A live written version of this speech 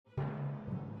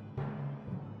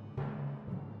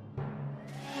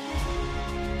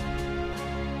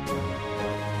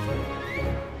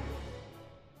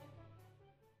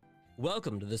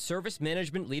Welcome to the Service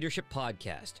Management Leadership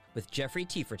Podcast with Jeffrey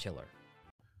Tiefertiller.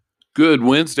 Good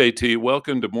Wednesday to you.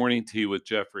 Welcome to Morning Tea with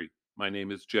Jeffrey. My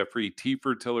name is Jeffrey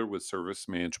Tiefertiller with Service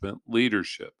Management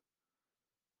Leadership.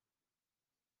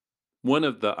 One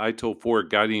of the ITIL 4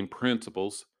 guiding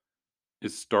principles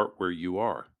is start where you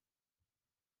are.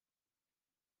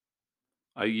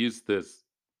 I use this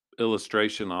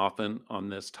illustration often on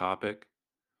this topic.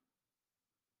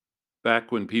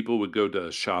 Back when people would go to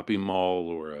a shopping mall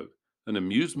or an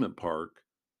amusement park,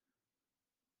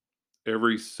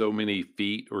 every so many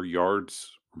feet or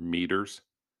yards or meters,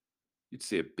 you'd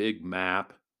see a big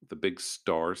map with a big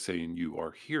star saying you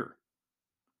are here.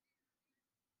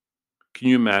 Can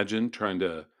you imagine trying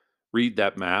to read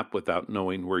that map without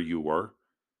knowing where you were?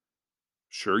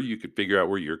 Sure, you could figure out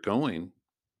where you're going,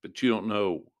 but you don't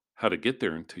know how to get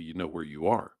there until you know where you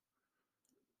are.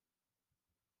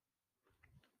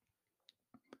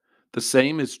 The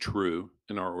same is true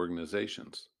in our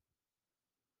organizations.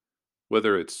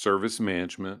 Whether it's service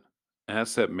management,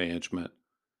 asset management,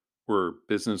 or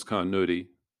business continuity,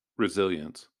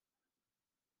 resilience,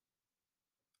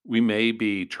 we may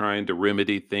be trying to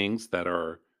remedy things that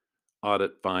are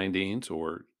audit findings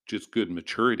or just good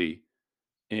maturity,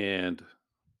 and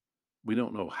we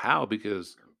don't know how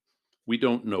because we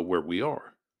don't know where we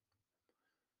are.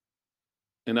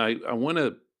 And I want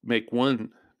to make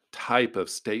one type of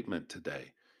statement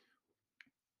today.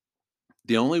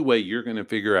 The only way you're going to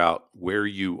figure out where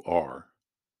you are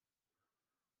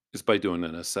is by doing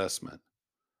an assessment.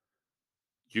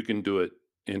 You can do it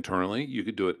internally, you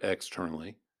could do it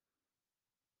externally.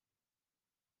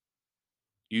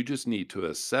 You just need to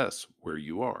assess where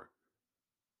you are.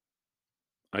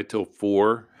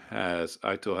 ITIL has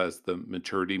the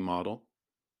maturity model.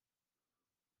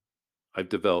 I've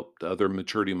developed other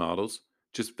maturity models.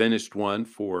 Just finished one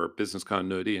for business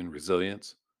continuity and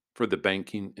resilience for the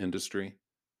banking industry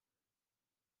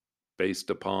based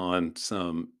upon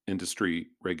some industry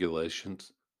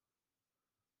regulations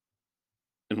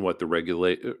and what the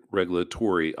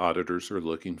regulatory auditors are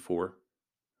looking for.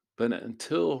 But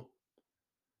until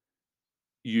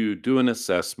you do an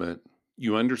assessment,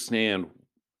 you understand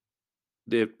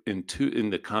that in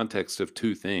the context of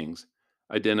two things,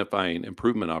 identifying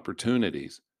improvement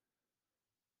opportunities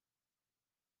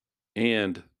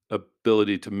and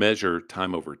ability to measure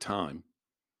time over time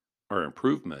or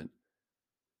improvement,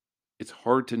 it's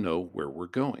hard to know where we're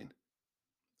going.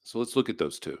 So let's look at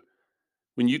those two.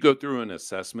 When you go through an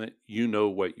assessment, you know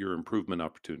what your improvement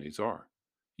opportunities are.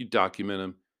 You document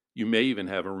them. You may even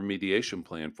have a remediation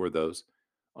plan for those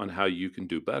on how you can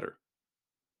do better.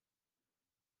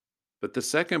 But the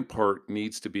second part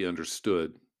needs to be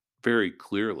understood very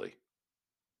clearly.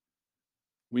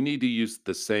 We need to use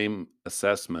the same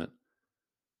assessment,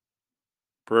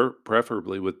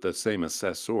 preferably with the same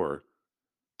assessor,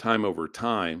 time over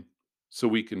time, so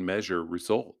we can measure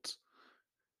results.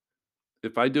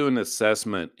 If I do an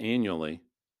assessment annually,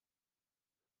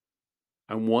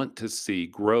 I want to see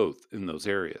growth in those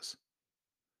areas.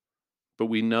 But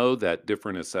we know that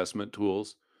different assessment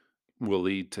tools will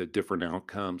lead to different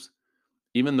outcomes,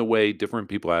 even the way different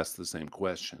people ask the same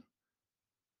question.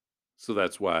 So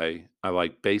that's why I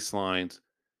like baselines.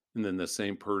 And then the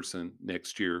same person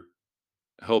next year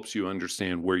helps you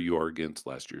understand where you are against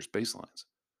last year's baselines.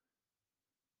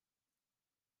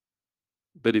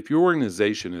 But if your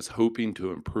organization is hoping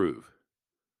to improve,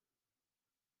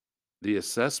 the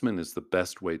assessment is the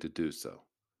best way to do so.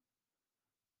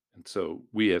 And so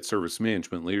we at Service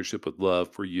Management Leadership would love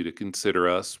for you to consider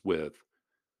us with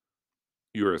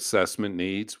your assessment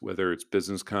needs, whether it's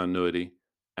business continuity,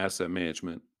 asset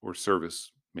management, or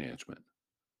service management.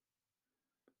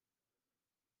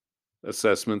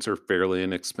 Assessments are fairly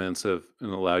inexpensive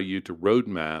and allow you to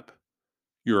roadmap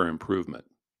your improvement,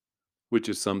 which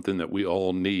is something that we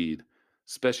all need,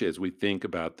 especially as we think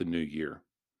about the new year.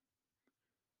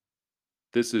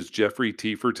 This is Jeffrey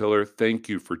Tiefertiller. Thank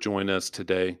you for joining us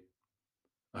today.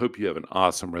 I hope you have an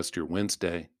awesome rest of your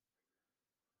Wednesday.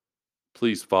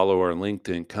 Please follow our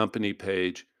LinkedIn company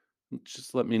page.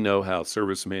 Just let me know how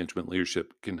service management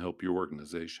leadership can help your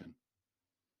organization.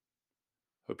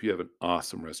 Hope you have an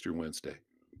awesome rest of your Wednesday.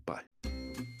 Bye.